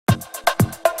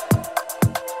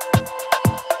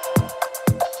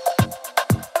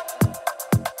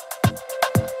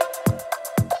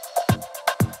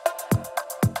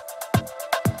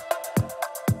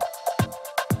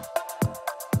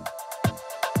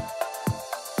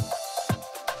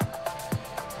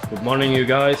Good morning, you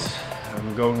guys.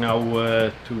 I'm going now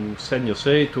to San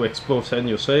Jose to explore San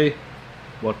Jose,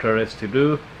 what there is to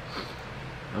do.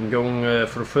 I'm going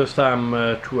for the first time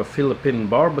to a Philippine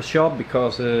barber shop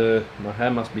because my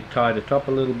hair must be tied it up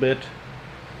a little bit.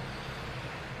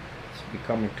 It's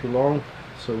becoming too long.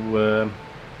 So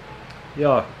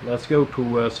yeah, let's go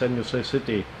to San Jose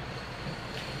City.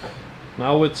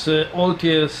 Now it's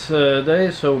Altius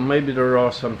Day, so maybe there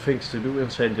are some things to do in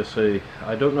San Jose.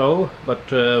 I don't know, but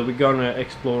we're gonna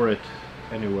explore it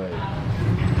anyway.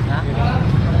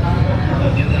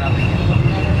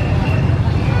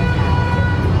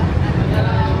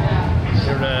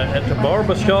 We're at the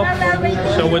barber shop,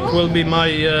 so it will be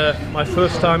my my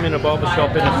first time in a barber shop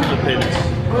in the Philippines.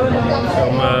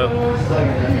 So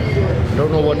I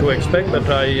don't know what to expect, but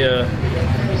I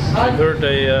heard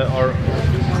they are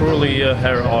truly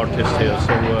hair artists here,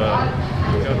 so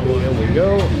here we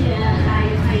go.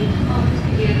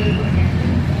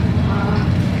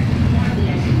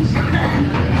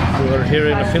 If you are here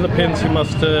in the Philippines, you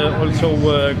must also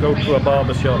go to a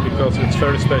barber shop because it's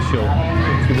very special.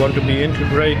 If you want to be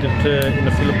integrated in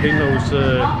the Filipinos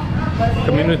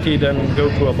community, then go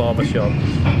to a barber shop.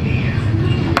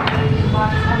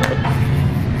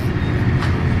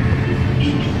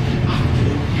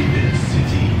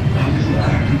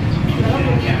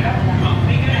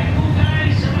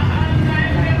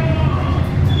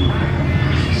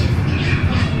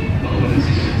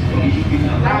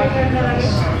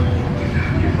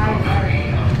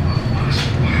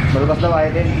 Balbas daw ay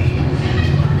din.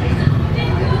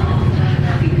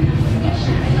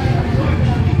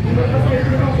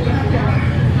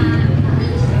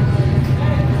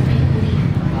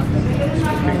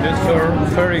 This are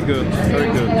very good,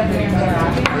 very good.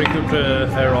 Very good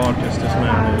hair artist this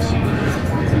man is.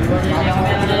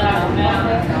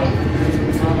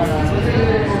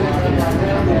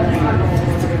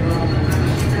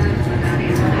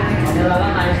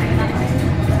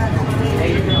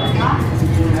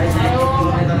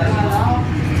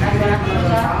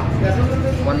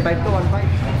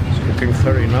 It's looking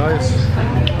very nice.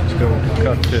 It's going to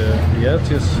cut the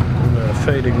edges and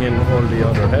fading in all the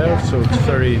other hair, so it's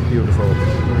very beautiful,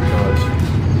 very nice.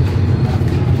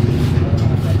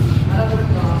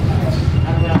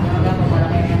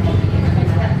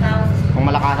 Kung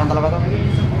malakasan talaga to.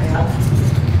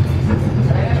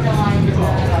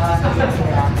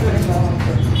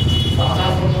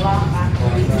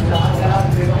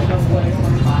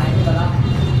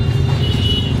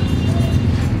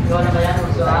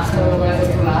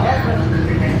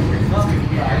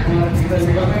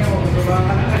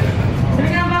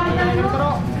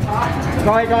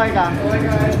 Kaway ka.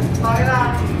 Okay lang.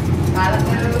 Kalat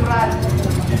niya ng lubrad.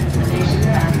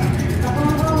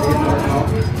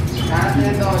 Kalat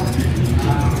niya doon.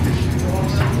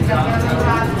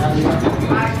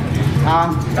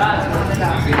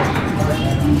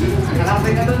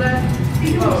 Kalapay ka doon eh.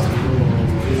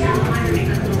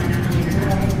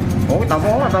 Oh, tamo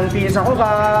ko. Ang tinis ako ka.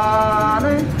 Ano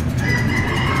eh.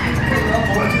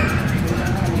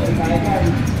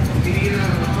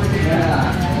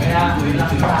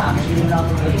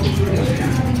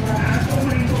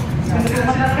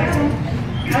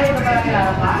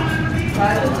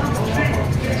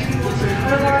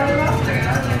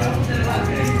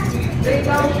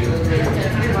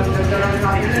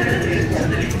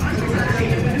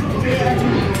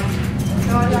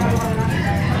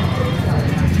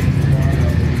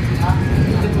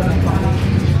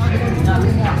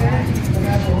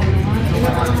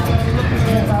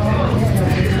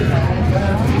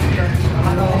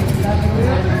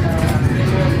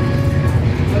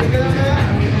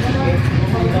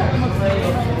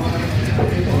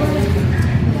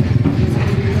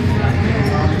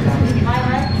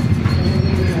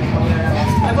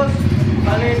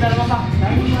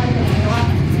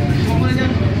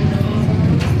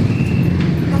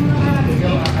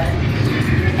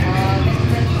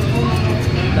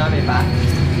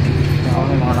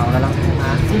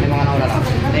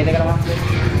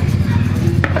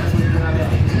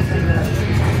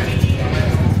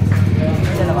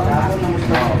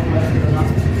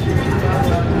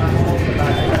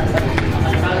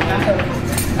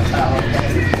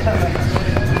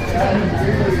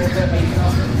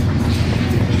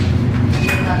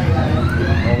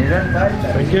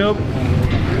 Thank you.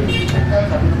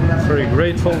 Very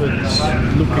grateful. It's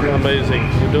looking amazing.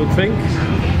 You don't think?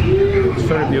 It's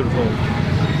very beautiful.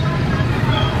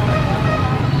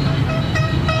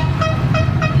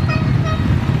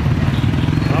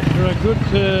 After a good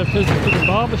visit to the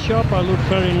barber shop, I look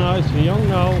very nice and young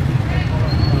now.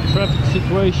 The traffic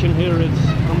situation here is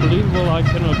unbelievable. I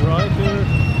cannot drive here.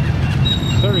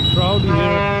 very crowded here.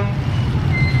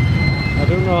 I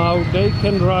don't know how they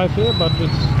can drive here, but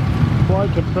it's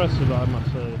quite impressive, I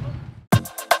must say.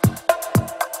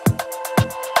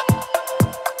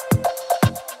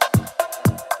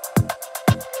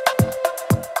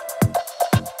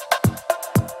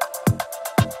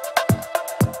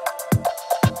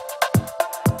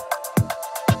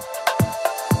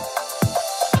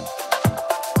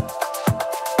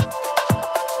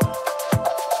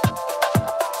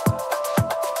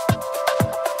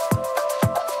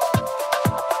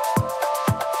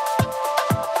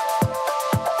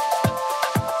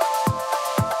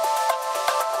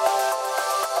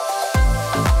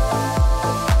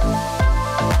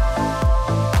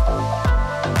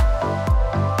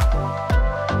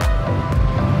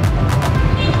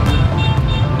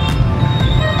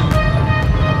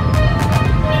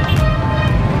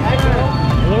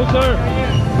 Sir,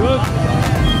 good.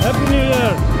 Happy New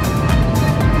Year.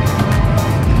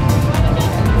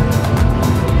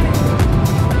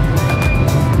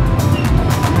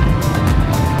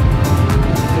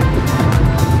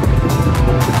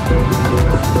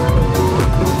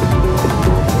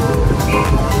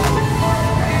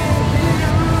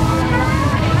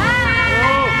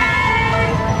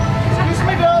 Excuse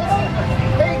me, girls.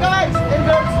 Hey guys, and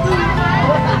girls too.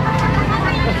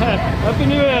 Happy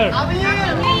New Year. Happy New Year.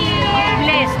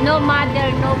 Bless, no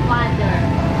mother, no father.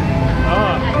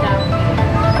 Ah,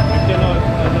 I cannot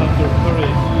do.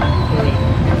 Sorry.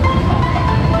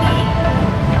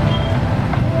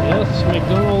 Yes,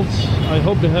 McDonald's. I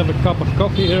hope they have a cup of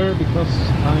coffee here because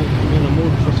I'm in a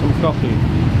mood for some coffee.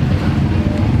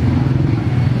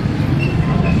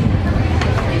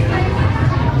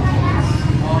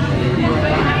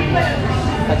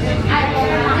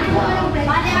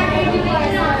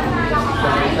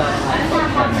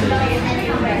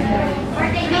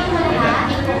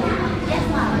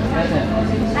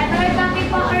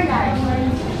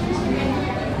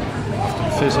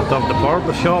 Visit of the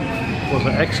barber shop. It was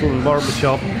an excellent barber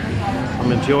shop.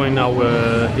 I'm enjoying now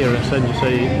here in San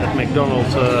Jose at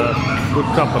McDonald's a good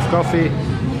cup of coffee.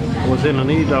 I was in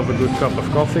need of a good cup of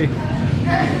coffee.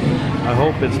 I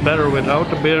hope it's better without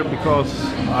the beer because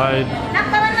I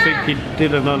think he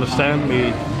didn't understand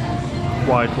me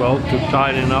quite well to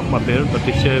tighten up my beard, but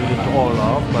he shaved it all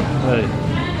off. But hey,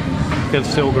 it can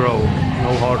still grow,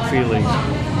 no hard feelings.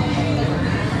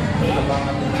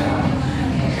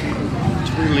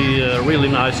 It's really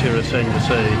nice here in San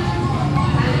Jose.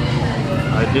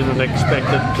 I didn't expect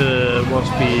it was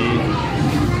be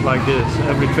like this.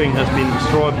 Everything has been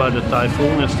destroyed by the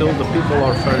typhoon and still the people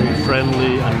are very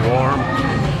friendly and warm.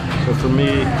 So for me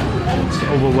it's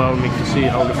overwhelming to see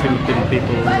how the Philippine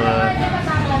people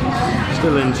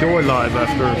still enjoy life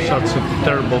after such a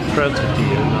terrible tragedy,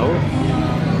 you know.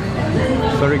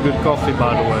 Very good coffee,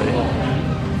 by the way.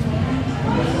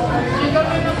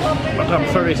 But I'm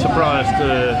very surprised,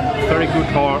 very good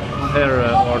hair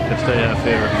artist they have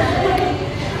here.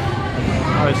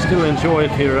 I still enjoy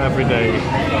it here every day.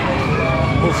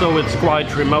 Also it's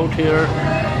quite remote here.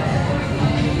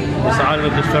 This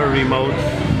island is very remote.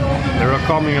 There are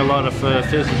coming a lot of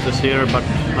visitors here, but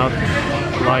not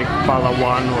like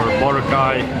Palawan or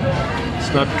Boracay.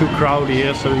 It's not too crowded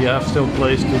here, so you have still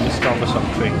place to discover some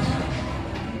things.